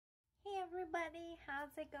everybody, how's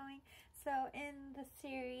it going? So in the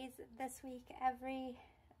series this week, every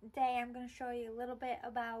day I'm going to show you a little bit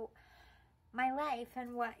about my life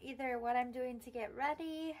and what I'm doing to get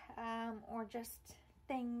ready or just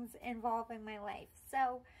things involving my life.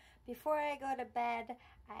 So before I go to bed,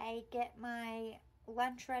 I get my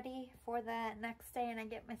lunch ready for the next day and I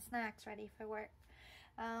get my snacks ready for work.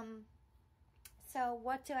 So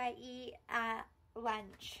what do I eat at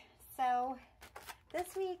lunch? So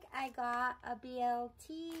this week I got a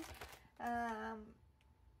BLT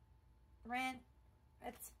ranch.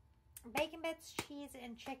 It's bacon bits, cheese,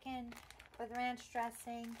 and chicken with ranch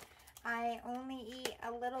dressing. I only eat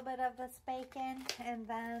a little bit of this bacon and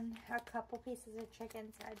then a couple pieces of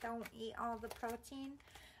chicken, so I don't eat all the protein.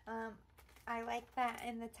 I like that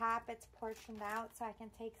in the top it's portioned out so I can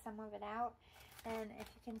take some of it out. And if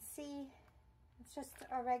you can see, it's just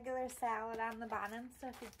a regular salad on the bottom, so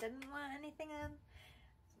if you didn't want anything on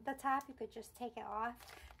the top, you could just take it off.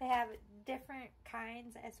 They have different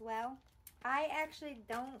kinds as well. I actually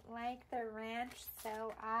don't like the ranch,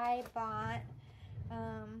 so I bought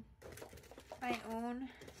my own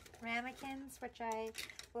ramekins, which I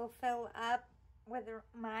will fill up with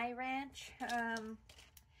my ranch,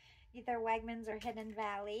 either Wegmans or Hidden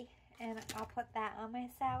Valley, and I'll put that on my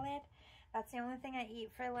salad. That's the only thing I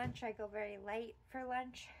eat for lunch. I go very light for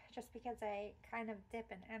lunch just because I kind of dip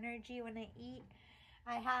in energy when I eat.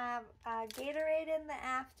 I have Gatorade in the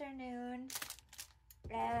afternoon,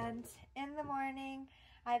 and in the morning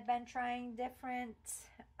I've been trying different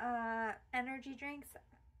energy drinks.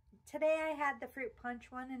 Today I had the fruit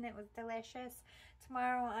punch one and it was delicious.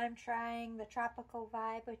 Tomorrow I'm trying the tropical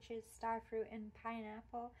vibe, which is starfruit and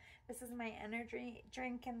pineapple. This is my energy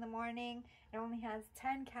drink in the morning. It only has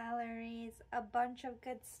 10 calories, a bunch of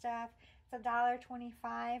good stuff. It's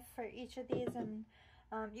 $1.25 for each of these, and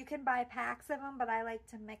you can buy packs of them, but I like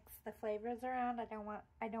to mix the flavors around. I don't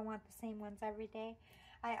want the same ones every day.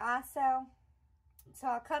 So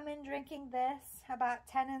I'll come in drinking this about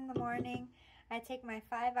 10 in the morning. I take my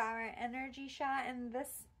 5-hour energy shot, and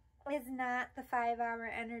this is not the 5-hour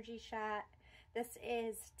energy shot. This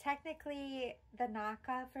is technically the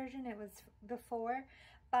knockoff version. It was before,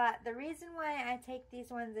 but the reason why I take these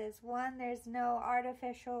ones is, one, there's no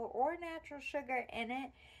artificial or natural sugar in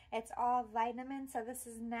it. It's all vitamins, so this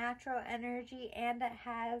is natural energy, and it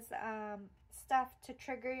has stuff to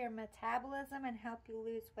trigger your metabolism and help you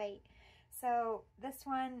lose weight. So this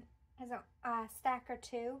one has a stack or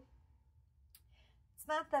two. It's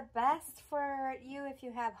not the best for you if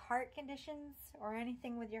you have heart conditions or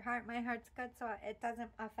anything with your heart. My heart's good, so it doesn't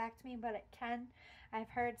affect me, but it can. I've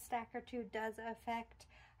heard stack or two does affect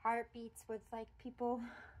heartbeats with like people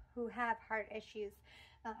who have heart issues.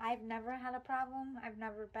 I've never had a problem. I've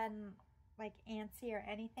never been like antsy or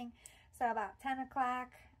anything. So about 10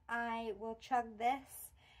 o'clock, I will chug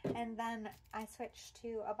this, and then I switch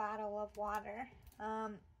to a bottle of water.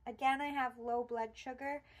 Again, I have low blood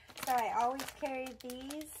sugar, so I always carry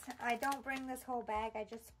these. I don't bring this whole bag. I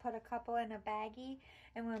just put a couple in a baggie,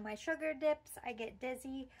 and when my sugar dips, I get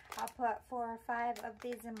dizzy. I'll put 4 or 5 of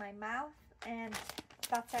these in my mouth, and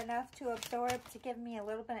that's enough to absorb to give me a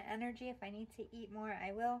little bit of energy. If I need to eat more,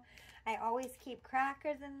 I will. I always keep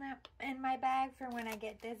crackers in my bag for when I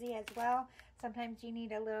get dizzy as well. Sometimes you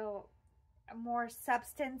need a little more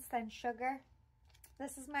substance than sugar.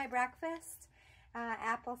 This is my breakfast.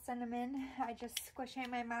 Apple cinnamon. I just squish it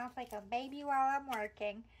in my mouth like a baby while I'm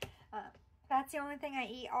working. That's the only thing I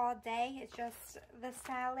eat all day. It's just the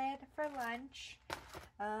salad for lunch.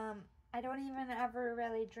 I don't even ever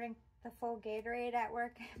really drink the full Gatorade at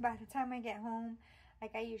work. By the time I get home,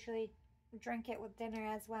 like, I usually drink it with dinner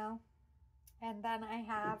as well. And then I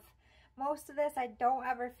have most of this. I don't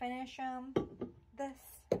ever finish them.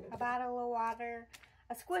 A bottle of water.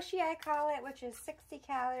 A squishy, I call it, which is 60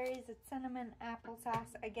 calories. It's cinnamon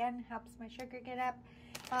applesauce. Again, helps my sugar get up.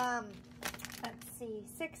 Let's see,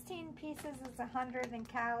 16 pieces is 100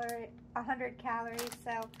 calories,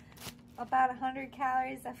 so about 100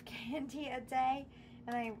 calories of candy a day.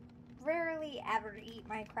 And I rarely ever eat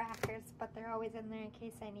my crackers, but they're always in there in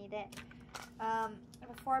case I need it.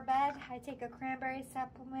 Before bed, I take a cranberry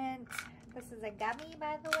supplement. This is a gummy,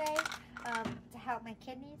 by the way, to help my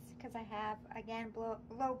kidneys, because I have, again,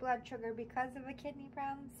 low blood sugar because of a kidney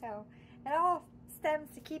problem. So it all stems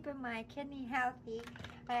to keeping my kidney healthy.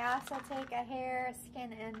 I also take a hair,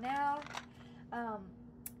 skin, and nail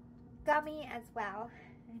gummy as well.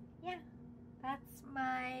 And yeah, that's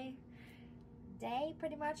my day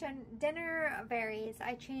pretty much. And dinner varies.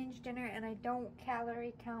 I change dinner, and I don't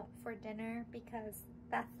calorie count for dinner because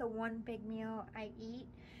that's the one big meal I eat,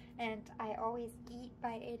 and I always eat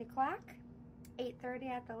by 8 o'clock, 8:30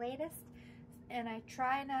 at the latest. and I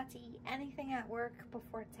try not to eat anything at work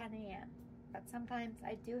before 10 a.m. But sometimes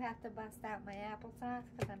I do have to bust out my applesauce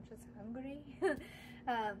because I'm just hungry.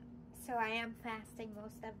 So I am fasting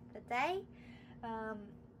most of the day.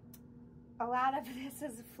 A lot of this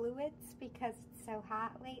is fluids because it's so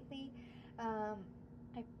hot lately.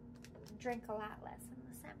 I drink a lot less in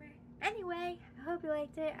the summer. Anyway, I hope you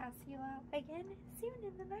liked it. I'll see you all again soon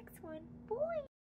in the next one. Bye!